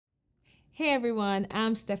Hey everyone,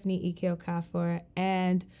 I'm Stephanie Ike Okafor,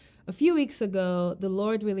 and a few weeks ago, the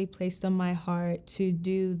Lord really placed on my heart to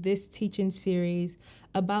do this teaching series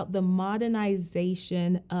about the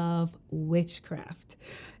modernization of witchcraft.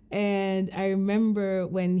 And I remember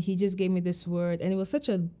when he just gave me this word, and it was such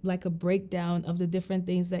a breakdown of the different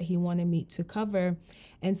things that he wanted me to cover.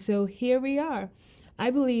 And so here we are.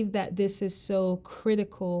 I believe that this is so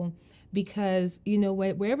critical because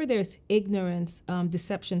wherever there's ignorance,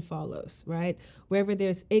 deception follows, right? Wherever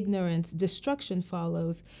there's ignorance, destruction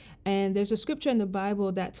follows. And there's a scripture in the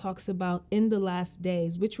Bible that talks about in the last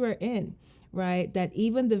days, which we're in, right, that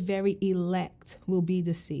even the very elect will be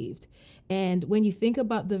deceived. And when you think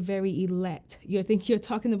about the very elect, you're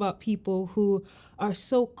talking about people who are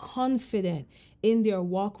so confident in their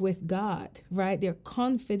walk with God, right? They're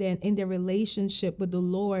confident in their relationship with the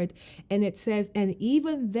Lord. And it says, and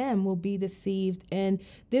even them will be deceived. And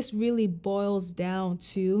this really boils down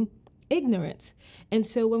to ignorance. And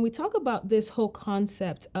so when we talk about this whole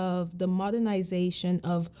concept of the modernization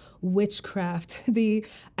of witchcraft, the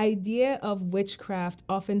idea of witchcraft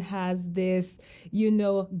often has this,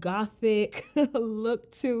 gothic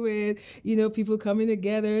look to it, people coming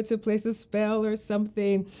together to place a spell or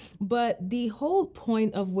something. But the whole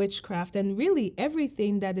point of witchcraft and really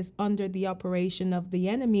everything that is under the operation of the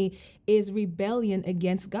enemy is rebellion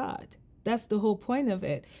against God. That's the whole point of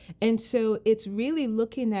it. And so it's really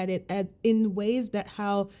looking at it in ways that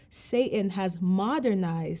how Satan has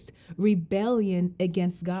modernized rebellion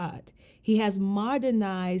against God. He has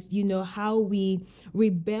modernized, how we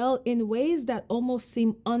rebel in ways that almost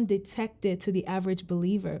seem undetected to the average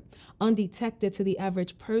believer, undetected to the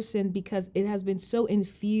average person, because it has been so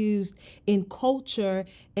infused in culture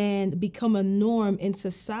and become a norm in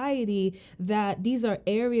society that these are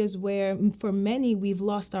areas where for many we've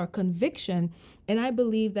lost our conviction. And I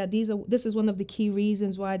believe that this is one of the key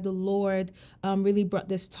reasons why the Lord really brought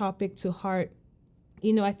this topic to heart.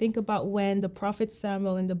 I think about when the prophet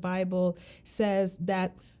Samuel in the Bible says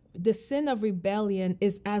that the sin of rebellion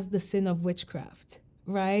is as the sin of witchcraft,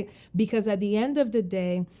 right? Because at the end of the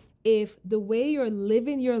day, if the way you're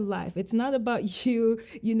living your life, it's not about you,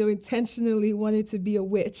 intentionally wanting to be a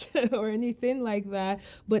witch or anything like that,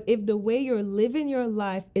 but if the way you're living your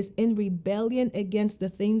life is in rebellion against the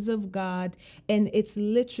things of God, and it's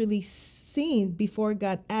literally seen before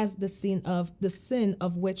God as the sin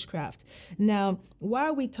of witchcraft. Now, why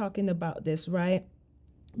are we talking about this, right?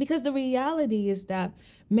 Because the reality is that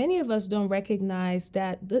many of us don't recognize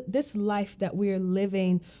that this life that we're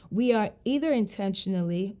living, we are either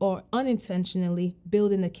intentionally or unintentionally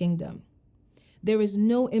building the kingdom. There is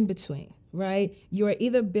no in between, right? You're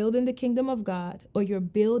either building the kingdom of God or you're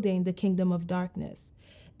building the kingdom of darkness.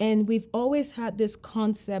 And we've always had this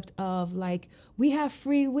concept of we have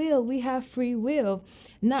free will,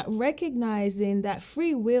 not recognizing that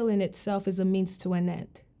free will in itself is a means to an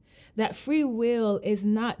end. That free will is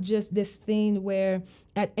not just this thing where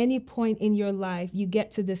at any point in your life you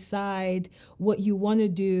get to decide what you want to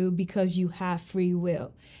do because you have free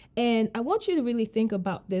will. And I want you to really think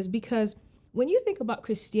about this, because when you think about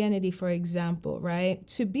Christianity, for example, right,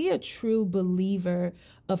 to be a true believer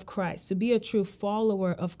of Christ, to be a true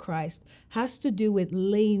follower of Christ has to do with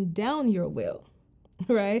laying down your will.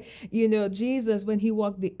 Right? Jesus, when he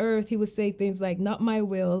walked the earth, he would say things like, not my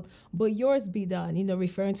will, but yours be done,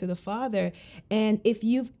 referring to the Father. And if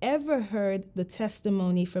you've ever heard the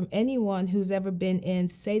testimony from anyone who's ever been in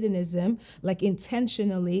Satanism,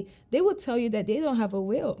 intentionally, they will tell you that they don't have a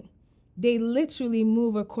will. They literally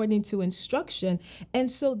move according to instruction. And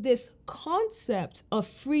so this concept of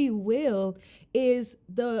free will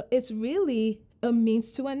it's really a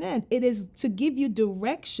means to an end. It is to give you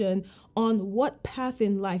direction on what path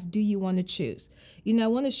in life do you want to choose. I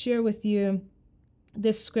want to share with you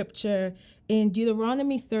this scripture in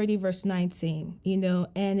Deuteronomy 30, verse 19,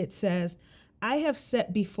 and it says, I have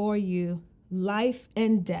set before you life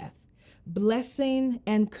and death, blessing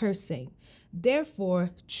and cursing. Therefore,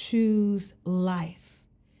 choose life.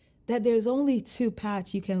 That there's only two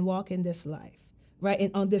paths you can walk in this life, right?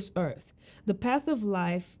 And on this earth. The path of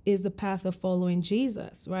life is the path of following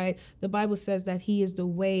Jesus, right? The Bible says that he is the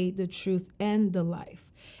way, the truth, and the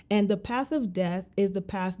life. And the path of death is the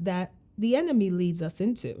path that the enemy leads us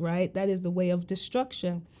into, right? That is the way of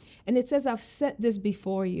destruction. And it says, I've set this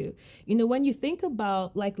before you. When you think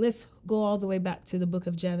about, let's go all the way back to the book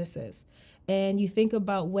of Genesis, and you think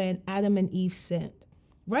about when Adam and Eve sinned.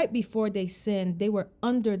 Right before they sinned, they were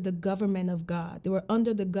under the government of God. They were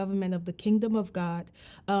under the government of the kingdom of God.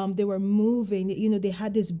 They were moving, they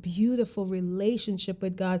had this beautiful relationship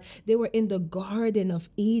with God. They were in the Garden of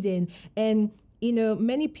Eden. And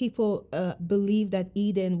many people believe that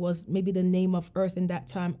Eden was maybe the name of earth in that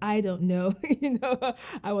time. I don't know.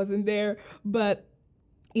 I wasn't there. But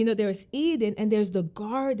there's Eden and there's the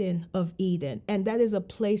Garden of Eden. And that is a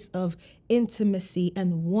place of intimacy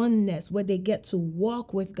and oneness where they get to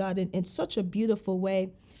walk with God in such a beautiful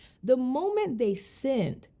way. The moment they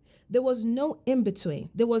sinned, there was no in between.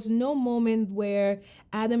 There was no moment where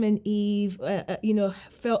Adam and Eve,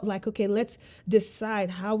 felt like, okay, let's decide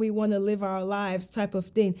how we want to live our lives type of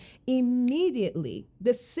thing. Immediately,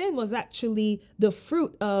 the sin was actually the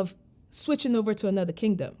fruit of switching over to another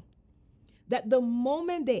kingdom. That the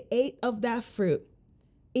moment they ate of that fruit,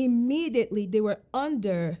 immediately they were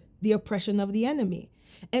under the oppression of the enemy.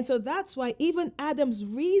 And so that's why even Adam's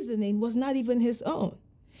reasoning was not even his own.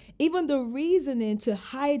 Even the reasoning to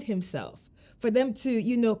hide himself, for them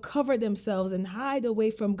to, cover themselves and hide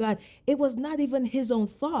away from God, it was not even his own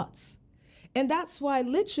thoughts. And that's why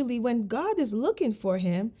literally when God is looking for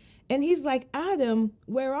him and he's like, Adam,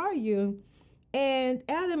 where are you? And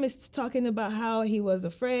Adam is talking about how he was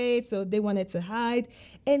afraid, so they wanted to hide.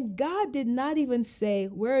 And God did not even say,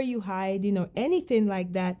 where are you hiding or anything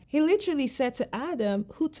like that. He literally said to Adam,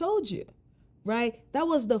 who told you? Right? That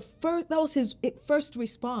was his first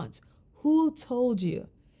response. Who told you?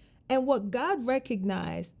 And what God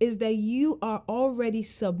recognized is that you are already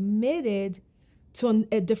submitted to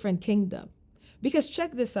a different kingdom. Because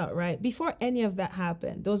check this out, right? Before any of that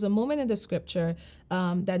happened, there was a moment in the scripture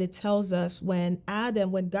that it tells us when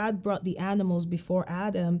God brought the animals before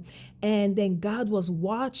Adam, and then God was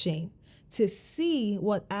watching to see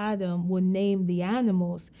what Adam would name the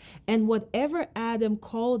animals. And whatever Adam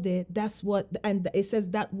called it, and it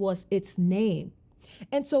says that was its name.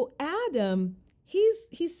 And so Adam, he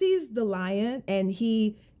sees the lion and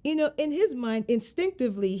he, in his mind,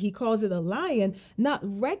 instinctively, he calls it a lion, not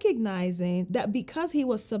recognizing that because he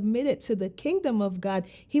was submitted to the kingdom of God,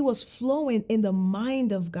 he was flowing in the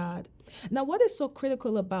mind of God. Now, what is so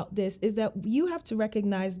critical about this is that you have to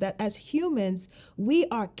recognize that as humans, we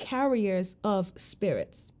are carriers of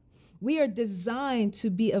spirits. We are designed to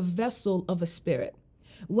be a vessel of a spirit.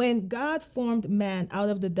 When God formed man out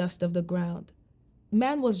of the dust of the ground,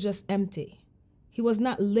 man was just empty. He was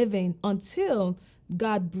not living until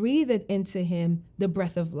God breathed into him the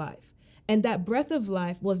breath of life. And that breath of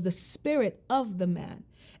life was the spirit of the man.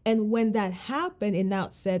 And when that happened, it now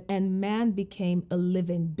said, and man became a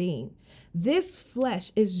living being. This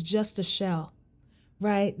flesh is just a shell,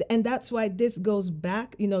 right? And that's why this goes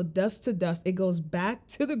back, dust to dust. It goes back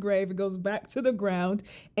to the grave. It goes back to the ground,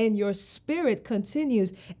 and your spirit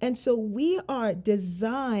continues. And so we are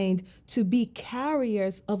designed to be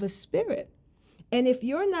carriers of a spirit. And if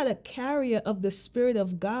you're not a carrier of the Spirit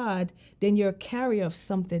of God, then you're a carrier of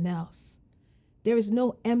something else. There is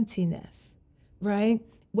no emptiness, right?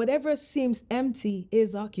 Whatever seems empty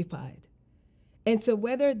is occupied. And so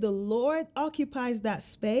whether the Lord occupies that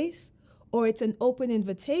space or it's an open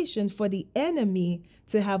invitation for the enemy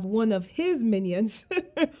to have one of his minions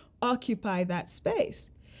occupy that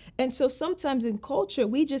space. And so sometimes in culture,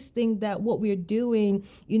 we just think that what we're doing,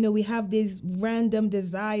 we have these random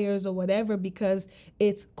desires or whatever because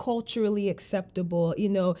it's culturally acceptable.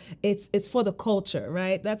 It's for the culture,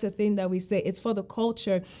 right? That's a thing that we say. It's for the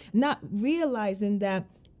culture, not realizing that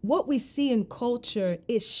what we see in culture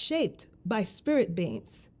is shaped by spirit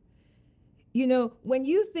beings. When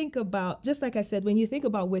you think about, just like I said, when you think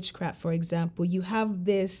about witchcraft, for example, you have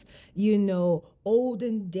this,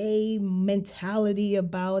 olden day mentality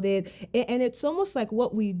about it. And it's almost like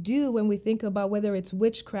what we do when we think about whether it's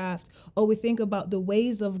witchcraft or we think about the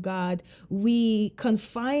ways of God, we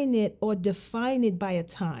confine it or define it by a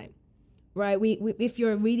time. Right? If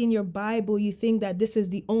you're reading your Bible, you think that this is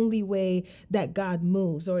the only way that God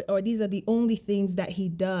moves, or these are the only things that he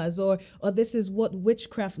does, or this is what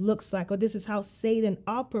witchcraft looks like, or this is how Satan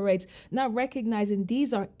operates, not recognizing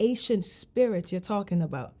these are ancient spirits you're talking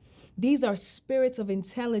about. These are spirits of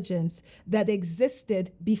intelligence that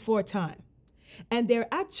existed before time. And they're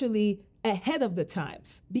actually ahead of the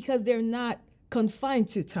times because they're not confined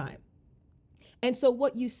to time. And so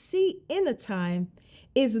what you see in a time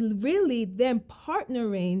is really them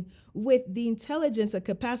partnering with the intelligence and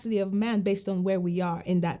capacity of man based on where we are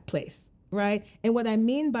in that place, right? And what I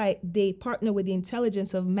mean by they partner with the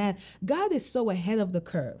intelligence of man, God is so ahead of the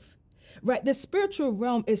curve, right? The spiritual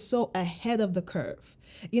realm is so ahead of the curve.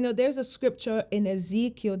 There's a scripture in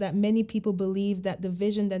Ezekiel that many people believe that the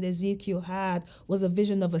vision that Ezekiel had was a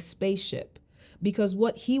vision of a spaceship, because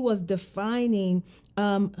what he was defining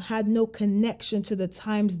had no connection to the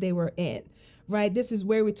times they were in. right? This is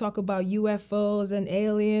where we talk about UFOs and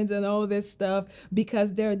aliens and all this stuff,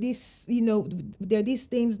 because there are these, there are these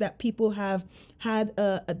things that people have had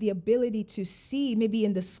the ability to see maybe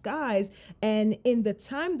in the skies, and in the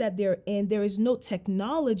time that they're in, there is no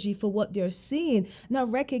technology for what they're seeing. Now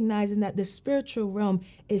recognizing that the spiritual realm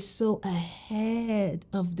is so ahead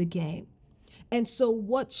of the game. And so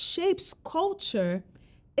what shapes culture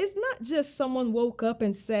is not just someone woke up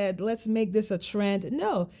and said, let's make this a trend.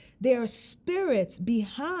 No, there are spirits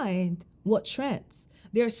behind what trends.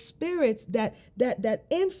 There are spirits that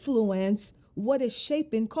influence what is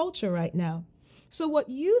shaping culture right now. So what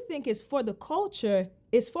you think is for the culture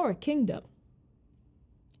is for a kingdom.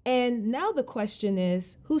 And now the question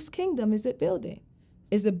is, whose kingdom is it building?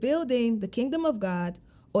 Is it building the kingdom of God,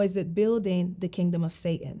 or is it building the kingdom of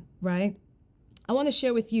Satan, right? I want to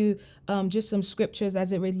share with you just some scriptures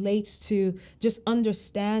as it relates to just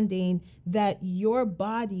understanding that your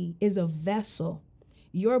body is a vessel.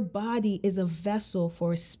 Your body is a vessel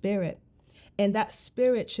for a spirit. And that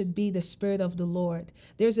spirit should be the spirit of the Lord.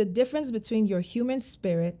 There's a difference between your human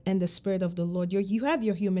spirit and the spirit of the Lord. You have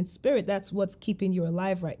your human spirit. That's what's keeping you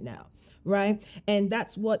alive right now. Right? And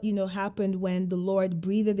that's what, happened when the Lord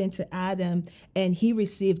breathed into Adam and he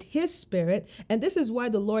received his spirit. And this is why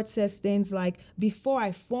the Lord says things like, before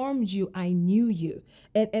I formed you, I knew you.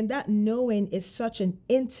 And that knowing is such an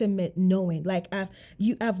intimate knowing. Like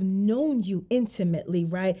I've known you intimately,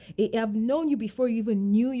 right? I've known you before you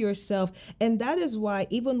even knew yourself. And that is why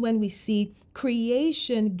even when we see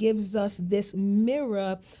creation gives us this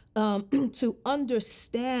mirror to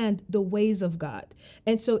understand the ways of God.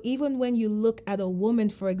 And so even when you look at a woman,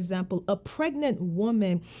 for example, a pregnant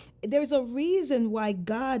woman, there's a reason why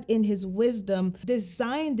God in his wisdom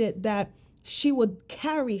designed it that she would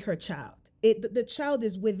carry her child. The child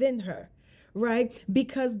is within her, right?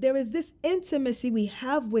 Because there is this intimacy we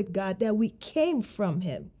have with God that we came from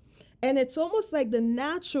him. And it's almost like the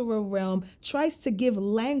natural realm tries to give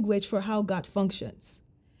language for how God functions.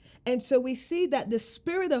 And so we see that the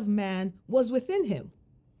spirit of man was within him.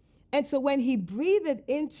 And so when he breathed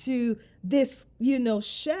into this,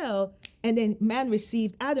 shell, and then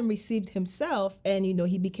Adam received himself, and,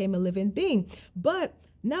 he became a living being. But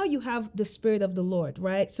now you have the spirit of the Lord,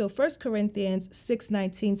 right? So 1 Corinthians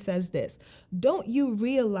 6:19 says this, don't you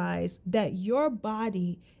realize that your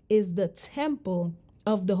body is the temple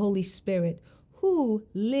of the Holy Spirit who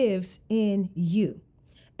lives in you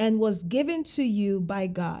and was given to you by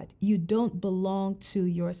God? You don't belong to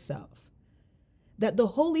yourself. That the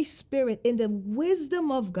Holy Spirit, in the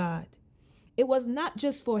wisdom of God, it was not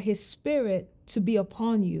just for his spirit to be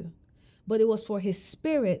upon you, but it was for his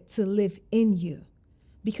spirit to live in you,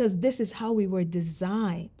 because this is how we were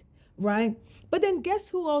designed, right? But then guess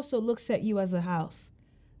who also looks at you as a house?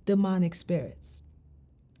 Demonic spirits,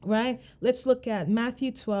 right? Let's look at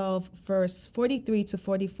Matthew 12, verse 43 to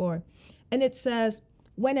 44. And it says,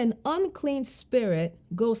 when an unclean spirit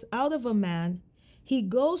goes out of a man, he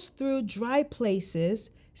goes through dry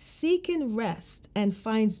places, seeking rest, and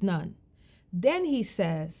finds none. Then he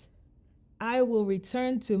says, I will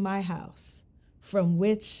return to my house from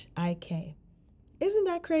which I came. Isn't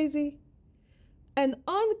that crazy? An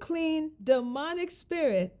unclean demonic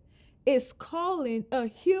spirit is calling a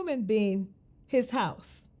human being his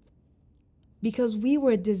house, because we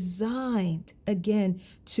were designed, again,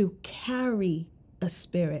 to carry a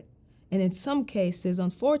spirit. And in some cases,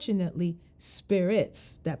 unfortunately,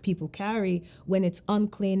 spirits that people carry when it's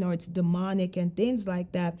unclean or it's demonic and things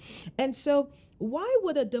like that. And so why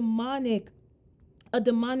would a demonic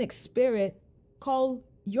spirit call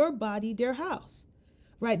your body their house?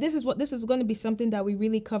 Right? This is going to be something that we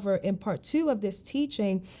really cover in part 2 of this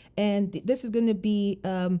teaching. And this is going to be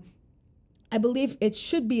I believe it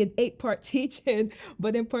should be an 8-part teaching,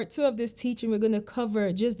 but in part 2 of this teaching, we're going to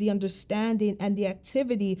cover just the understanding and the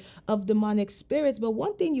activity of demonic spirits. But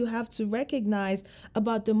one thing you have to recognize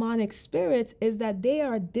about demonic spirits is that they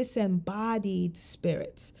are disembodied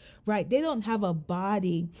spirits, right? They don't have a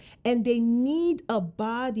body, and they need a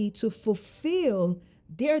body to fulfill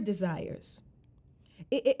their desires.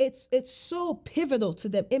 It's so pivotal to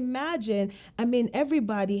them. Imagine,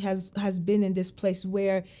 everybody has been in this place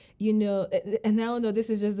where, and I don't know, this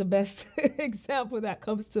is just the best example that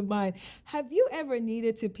comes to mind. Have you ever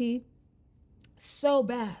needed to pee so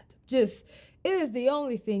bad? It is the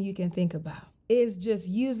only thing you can think about. Is just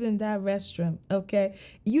using that restroom, okay?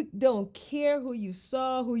 You don't care who you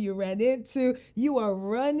saw, who you ran into. You are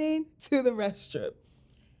running to the restroom.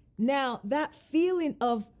 Now, that feeling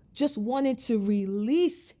of just wanting to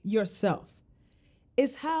release yourself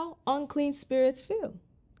is how unclean spirits feel.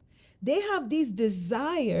 They have these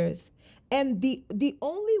desires, And the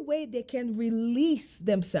only way they can release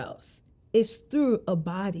themselves is through a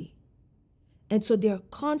body. And so they're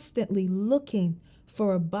constantly looking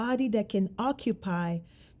for a body that can occupy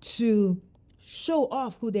to show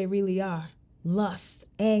off who they really are. Lust,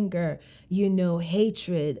 anger,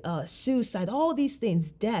 hatred, suicide, all these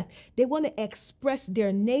things, death. They want to express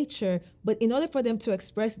their nature, but in order for them to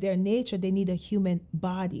express their nature, they need a human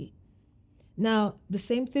body. Now, the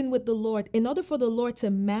same thing with the Lord. In order for the Lord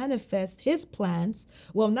to manifest his plans,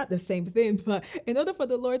 well, not the same thing, but in order for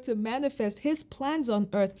the Lord to manifest his plans on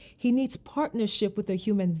earth, he needs partnership with a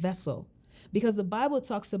human vessel. Because the Bible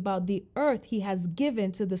talks about the earth he has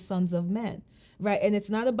given to the sons of men, right? And it's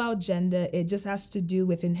not about gender. It just has to do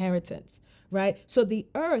with inheritance, right? So the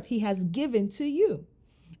earth he has given to you.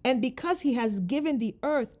 And because he has given the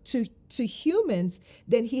earth to humans,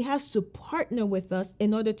 then he has to partner with us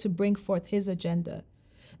in order to bring forth his agenda.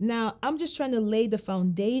 Now, I'm just trying to lay the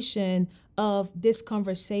foundation of this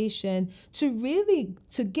conversation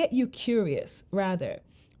to get you curious, rather,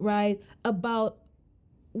 right, about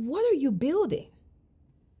what are you building?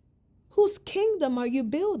 Whose kingdom are you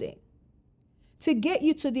building? To get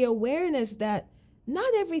you to the awareness that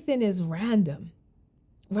not everything is random,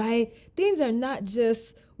 right? Things are not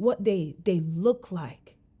just what they look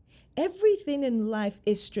like. Everything in life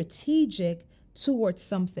is strategic towards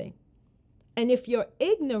something. And if you're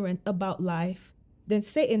ignorant about life, then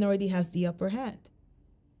Satan already has the upper hand.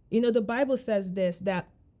 The Bible says this, that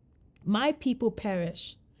my people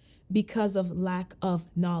perish because of lack of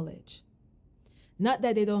knowledge. Not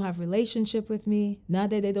that they don't have relationship with me, not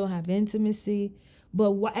that they don't have intimacy,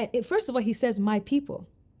 but first of all, he says my people,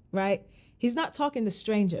 right? He's not talking to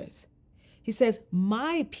strangers. He says,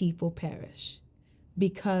 my people perish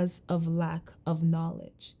because of lack of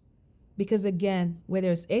knowledge. Because again, where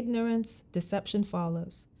there's ignorance, deception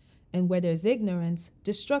follows. And where there's ignorance,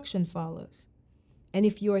 destruction follows. And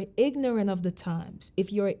if you're ignorant of the times,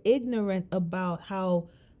 if you're ignorant about how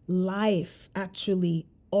life actually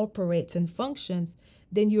operates and functions,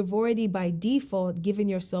 then you've already by default given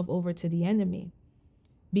yourself over to the enemy.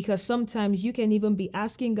 Because sometimes you can even be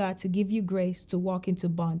asking God to give you grace to walk into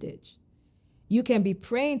bondage. You can be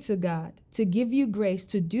praying to God to give you grace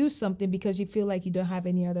to do something because you feel like you don't have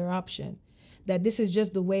any other option. That this is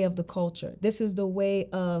just the way of the culture. This is the way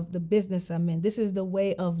of the business I'm in. This is the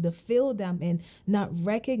way of the field I'm in. Not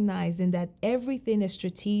recognizing that everything is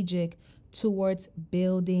strategic towards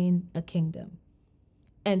building a kingdom.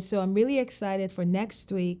 And so I'm really excited for next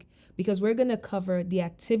week because we're going to cover the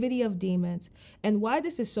activity of demons. And why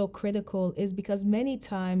this is so critical is because many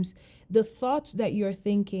times the thoughts that you're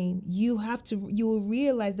thinking, you will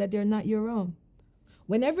realize that they're not your own.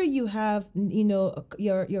 Whenever you have,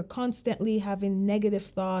 you're constantly having negative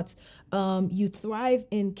thoughts, you thrive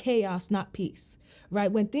in chaos, not peace,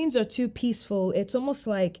 right? When things are too peaceful, it's almost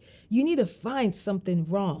like you need to find something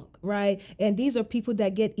wrong, right? And these are people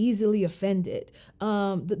that get easily offended.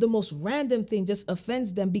 The most random thing just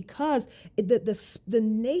offends them because the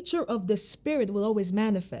nature of the spirit will always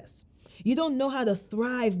manifest. You don't know how to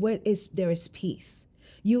thrive where there is peace.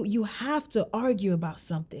 You have to argue about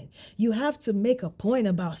something. You have to make a point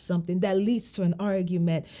about something that leads to an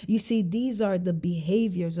argument. You see, these are the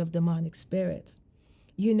behaviors of demonic spirits.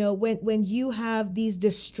 When you have these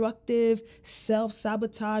destructive,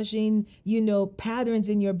 self-sabotaging, patterns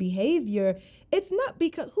in your behavior, it's not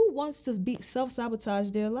because who wants to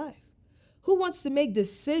self-sabotage their life? Who wants to make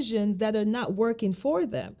decisions that are not working for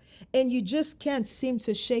them? And you just can't seem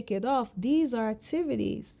to shake it off. These are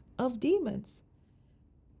activities of demons.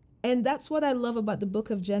 And that's what I love about the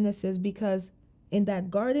book of Genesis, because in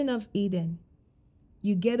that Garden of Eden,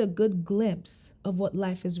 you get a good glimpse of what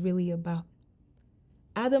life is really about.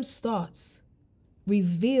 Adam's thoughts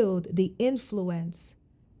revealed the influence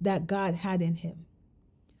that God had in him.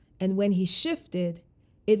 And when he shifted,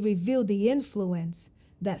 it revealed the influence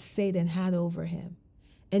that Satan had over him.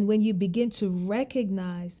 And when you begin to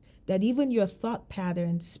recognize that even your thought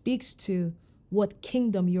pattern speaks to what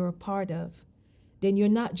kingdom you're a part of, then you're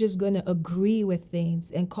not just going to agree with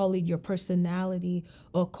things and call it your personality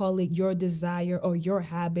or call it your desire or your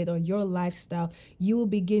habit or your lifestyle. You will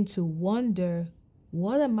begin to wonder,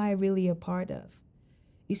 what am I really a part of?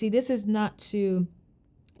 You see, this is not to,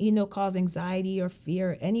 cause anxiety or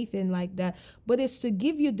fear or anything like that, but it's to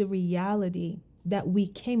give you the reality that we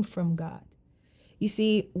came from God. You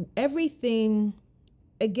see, everything,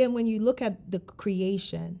 again, when you look at the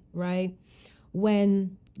creation, right?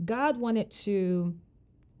 When God wanted to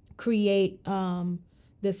create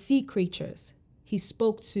the sea creatures, he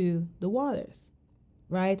spoke to the waters,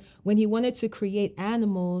 right? When he wanted to create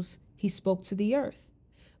animals, he spoke to the earth.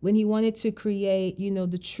 When he wanted to create,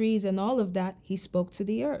 the trees and all of that, he spoke to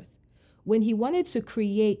the earth. When he wanted to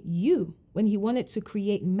create you, when he wanted to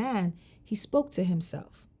create man, he spoke to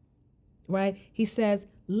himself, right? He says,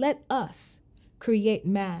 let us create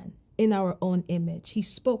man in our own image. He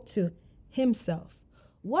spoke to himself.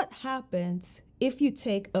 What happens if you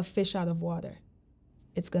take a fish out of water?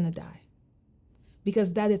 It's going to die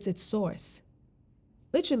because that is its source.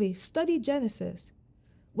 Literally, study Genesis.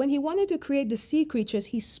 When he wanted to create the sea creatures,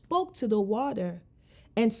 he spoke to the water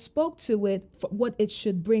and spoke to it for what it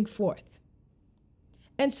should bring forth.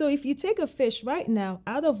 And so if you take a fish right now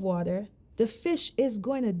out of water, the fish is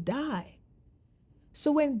going to die.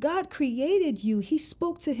 So when God created you, he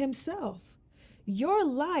spoke to himself. Your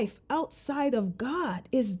life outside of God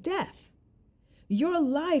is death. Your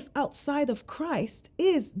life outside of Christ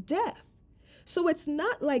is death. So it's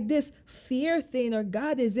not like this fear thing or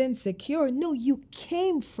God is insecure. No, you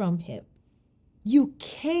came from him. You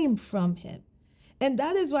came from him. And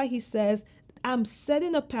that is why he says, I'm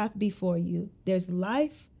setting a path before you. There's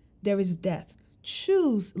life, there is death.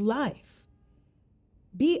 Choose life.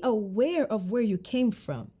 Be aware of where you came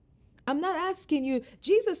from. I'm not asking you,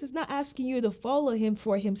 Jesus is not asking you to follow him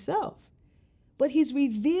for himself, but he's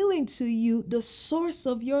revealing to you the source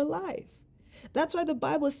of your life. That's why the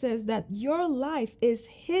Bible says that your life is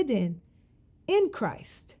hidden in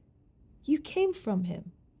Christ. You came from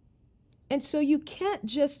him. And so you can't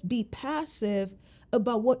just be passive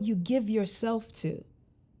about what you give yourself to,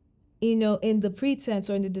 in the pretense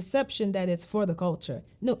or in the deception that it's for the culture.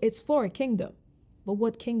 No, it's for a kingdom. But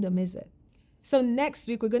what kingdom is it? So next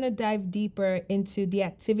week, we're going to dive deeper into the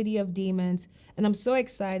activity of demons. And I'm so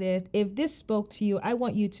excited. If this spoke to you, I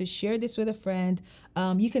want you to share this with a friend.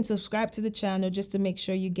 You can subscribe to the channel just to make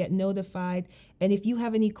sure you get notified. And if you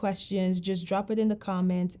have any questions, just drop it in the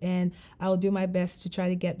comments and I'll do my best to try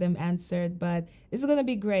to get them answered. But this is going to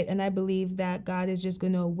be great. And I believe that God is just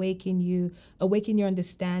going to awaken your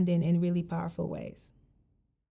understanding in really powerful ways.